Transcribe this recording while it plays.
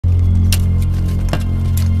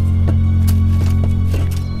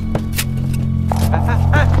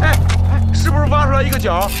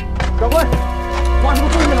脚。长官，挖什么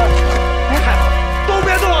东西呢？哎，太好了，都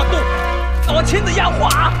别动啊，动！那我亲自验货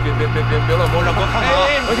啊！别乱摸，让哥看看啊！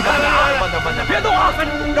我去看看啊！慢点，别动啊！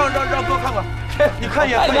让哥看看。你看一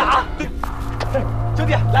眼，看一眼啊！对，兄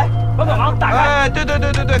弟，来帮个忙，打开。哎，对，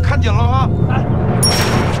看紧了啊！来。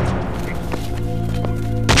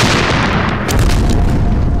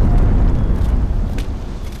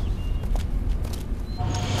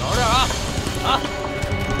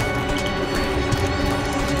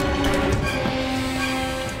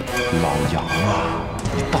 老杨啊，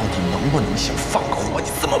你到底能不能行？放个火，你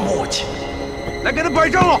这么磨叽，来给他摆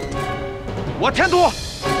正了，我填土。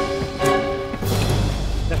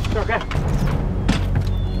来，这儿开。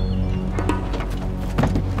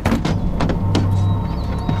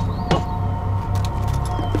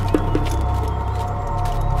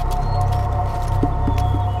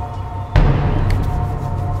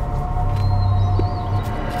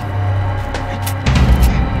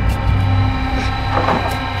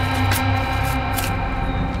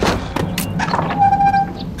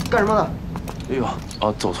干什么呢？哎呦，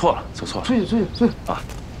哦，走错了。出去啊！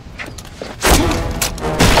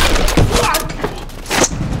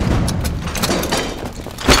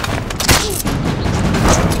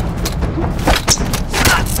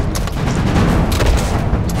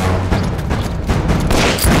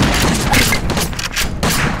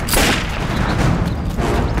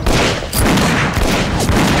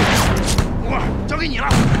交给你了，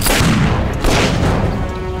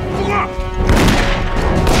副官。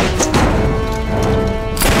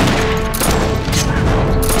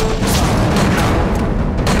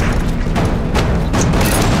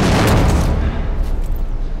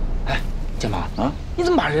 你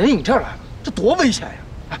怎么把人引这儿来了？这多危险呀！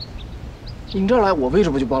哎，引这儿来，我位置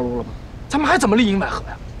不就暴露了吗？咱们还怎么里应外合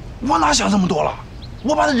呀？我哪想这么多了？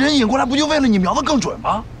我把他人引过来，不就为了你瞄得更准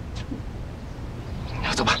吗？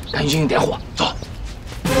走吧，赶紧进去点火。走。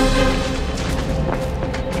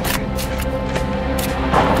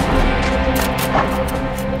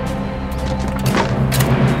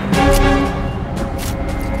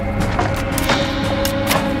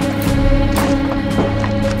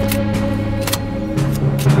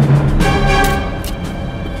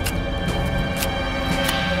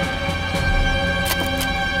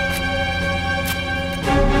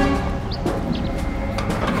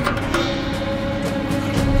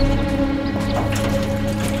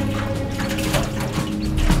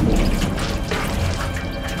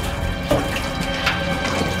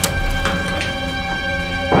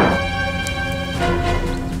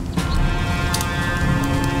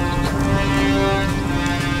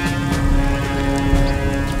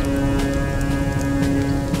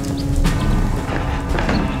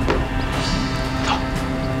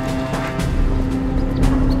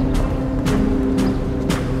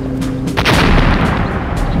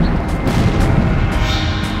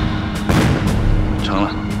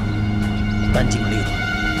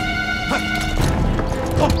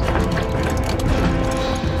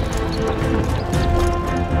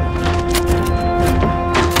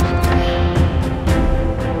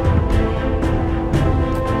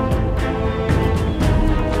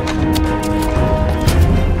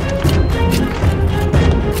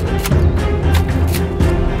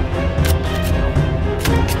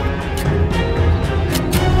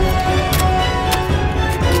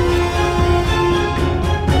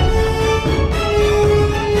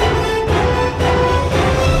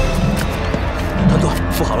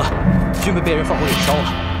 军被别人放火给烧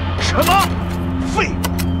了。什么？废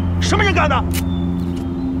物！什么人干的？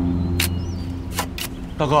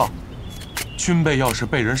大哥，军备要是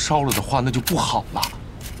被人烧了的话，那就不好了。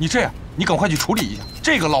你这样，你赶快去处理一下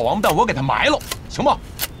这个老王八蛋，我给他埋了，行吗？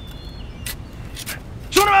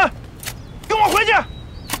兄弟们，跟我回去！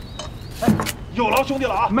哎，有劳兄弟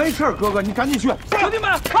了啊！没事，哥哥，你赶紧去。兄弟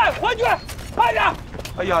们，快回去，快点！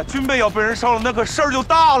哎呀，军备要被人烧了，那可事儿就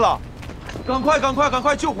大了。赶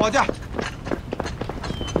快救火去！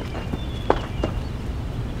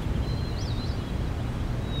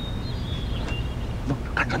弄着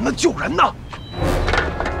干人呢，救人呢！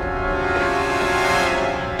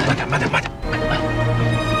慢点！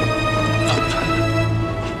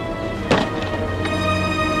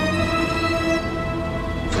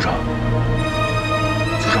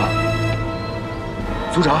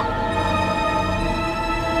组长，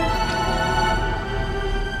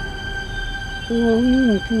我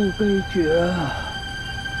目不悲绝。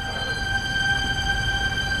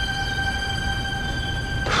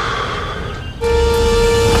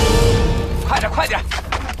快点！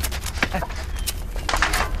哎，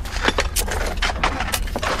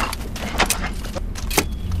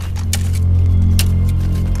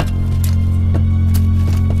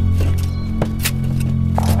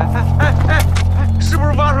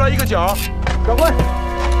酒。长官，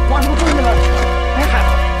挖什么东西了？哎嗨，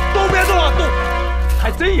都别动啊，动！还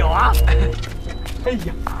真有啊！哎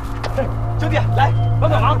呀，哎，兄弟，来帮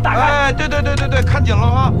个忙，打开。哎，对，看紧了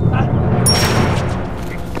啊！来。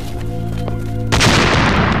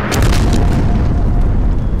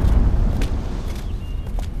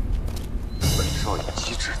本少爷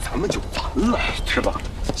机智，咱们就完了，是吧？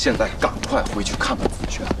现在赶快回去看看子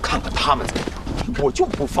轩，看看他们怎么样。我就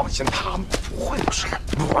不放心他们不会有事。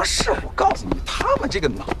不是，我告诉你，他们这个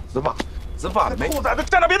脑子吧，没。兔崽子，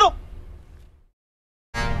站那别动！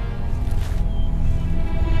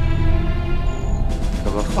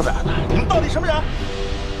这个副崽子，你们到底什么人？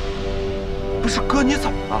不是哥，你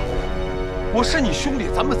怎么了？我是你兄弟，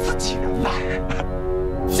咱们自己人呐。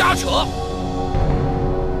瞎扯！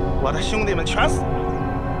我的兄弟们全死了，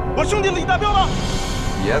我兄弟李大彪呢？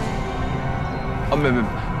爷子啊，没，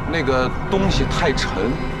那个东西太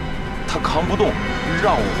沉，他扛不动，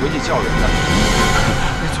让我回去叫人的。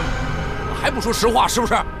没错，还不说实话是不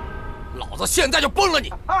是？老子现在就崩了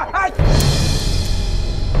你！哎！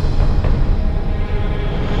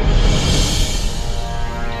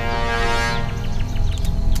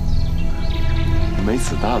没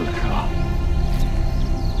子弹了是吧？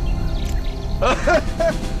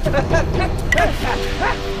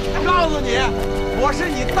告诉你，我是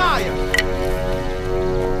你大爷！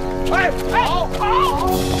哎，好！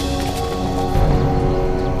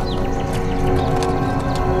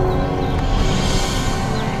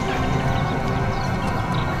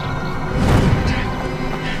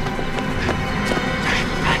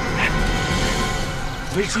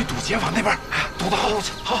围追堵截，往那边堵到后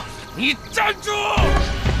去。好，你站住！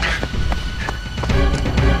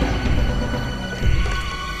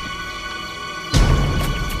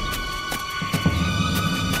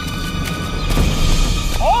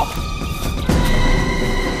好！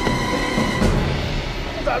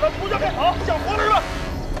兔崽子，不要开跑，想活了是吧？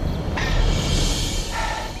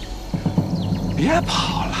别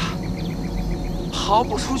跑了，跑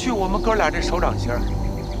不出去，我们哥俩这手掌心儿。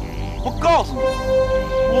我告诉你，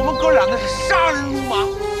我们哥俩那是杀人如麻，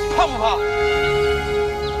怕不怕？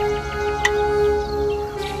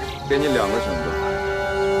给你2个选择，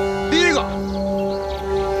第一个，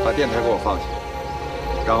把电台给我放下，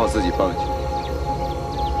然后自己蹦下去；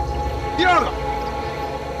第二个，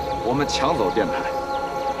我们抢走电台，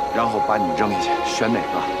然后把你扔下去，选哪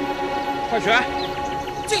个？快选！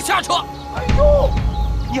净瞎扯！哎呦，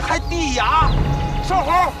你还递牙？少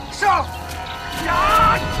猴上！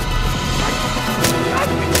呀！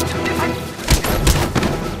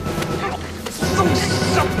松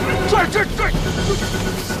手！拽！拽！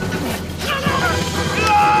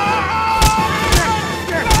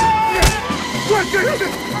去你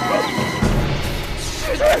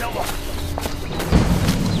的吧！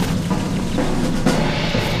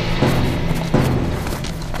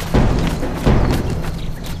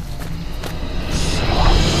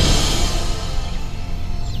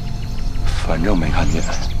反正没看见，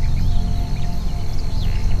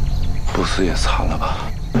不死也惨了吧？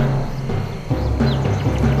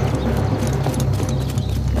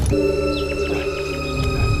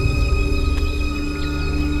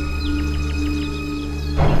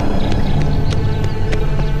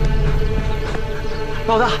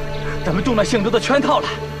老大，咱们中了姓周的圈套了。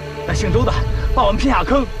那姓周的把我们骗下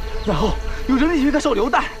坑，然后又扔进去一个手榴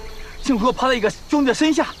弹，幸亏我趴在一个兄弟的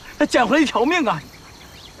身下，才捡回来一条命啊！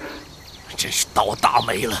真是倒大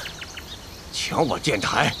霉了！抢我电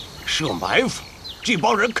台，设埋伏，这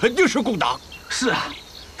帮人肯定是共党。是啊，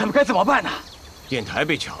咱们该怎么办呢？电台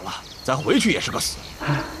被抢了，咱回去也是个死。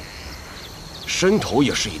伸头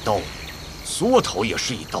也是一刀，缩头也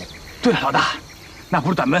是一刀。对了，老大，那不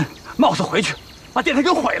如咱们冒死回去，把电台给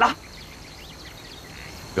毁了。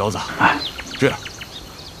彪子，这样，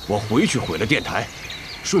我回去毁了电台，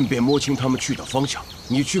顺便摸清他们去的方向。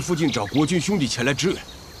你去附近找国军兄弟前来支援。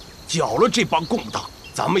剿了这帮共党，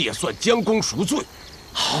咱们也算将功赎罪。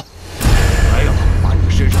好，来呀，把你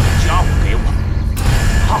身上的家伙给我。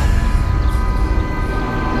好。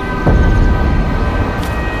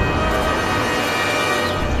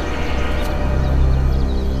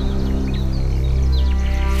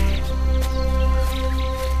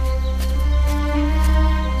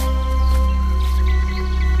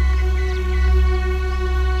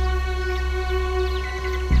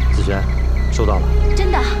子轩，收到了。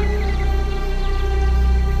真的。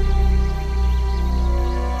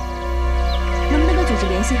能不能跟组织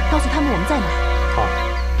联系，告诉他们我们在哪儿？好。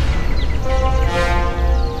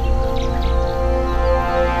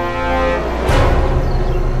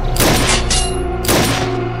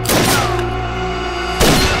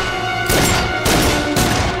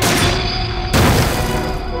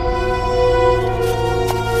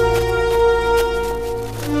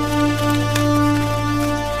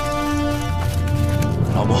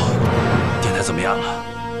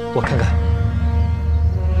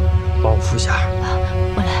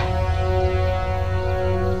我来。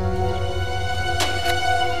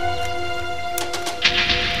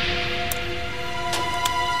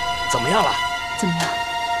怎么样了？怎么样？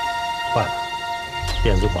坏了，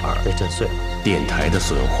电子管被震碎了。电台的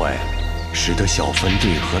损坏，使得小分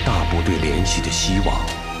队和大部队联系的希望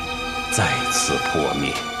再次破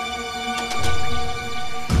灭。